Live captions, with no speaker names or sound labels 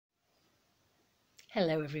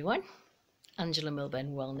Hello everyone, Angela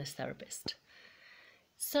Milburn, Wellness Therapist.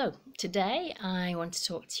 So today I want to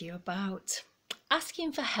talk to you about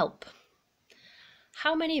asking for help.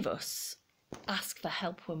 How many of us ask for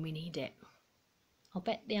help when we need it? I'll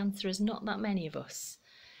bet the answer is not that many of us.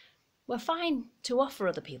 We're fine to offer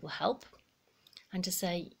other people help and to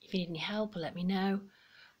say, if you need any help, let me know.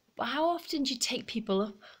 But how often do you take people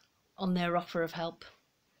up on their offer of help?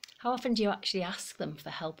 How often do you actually ask them for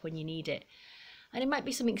help when you need it? And it might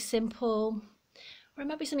be something simple, or it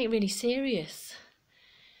might be something really serious.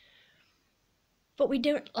 But we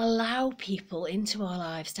don't allow people into our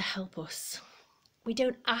lives to help us. We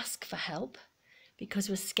don't ask for help because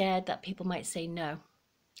we're scared that people might say no.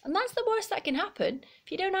 And that's the worst that can happen.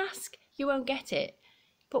 If you don't ask, you won't get it.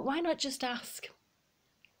 But why not just ask?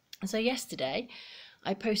 And so yesterday,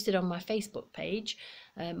 I posted on my Facebook page,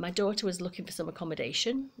 my daughter was looking for some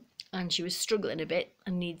accommodation and she was struggling a bit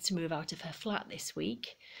and needs to move out of her flat this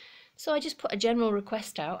week. So I just put a general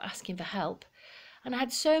request out asking for help. And I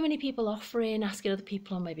had so many people offering, asking other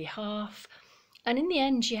people on my behalf. And in the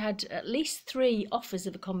end, she had at least 3 offers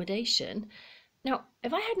of accommodation. Now,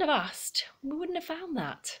 if I hadn't have asked, we wouldn't have found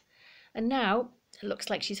that. And now it looks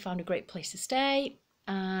like she's found a great place to stay,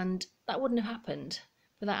 and that wouldn't have happened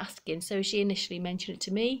without asking. So she initially mentioned it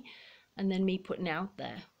to me, and then me putting it out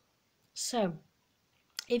there. So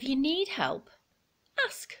if you need help,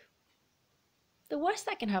 ask. The worst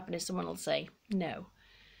that can happen is someone will say no.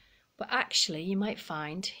 But actually, you might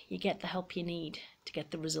find you get the help you need to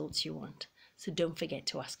get the results you want. So don't forget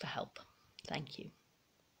to ask for help. Thank you.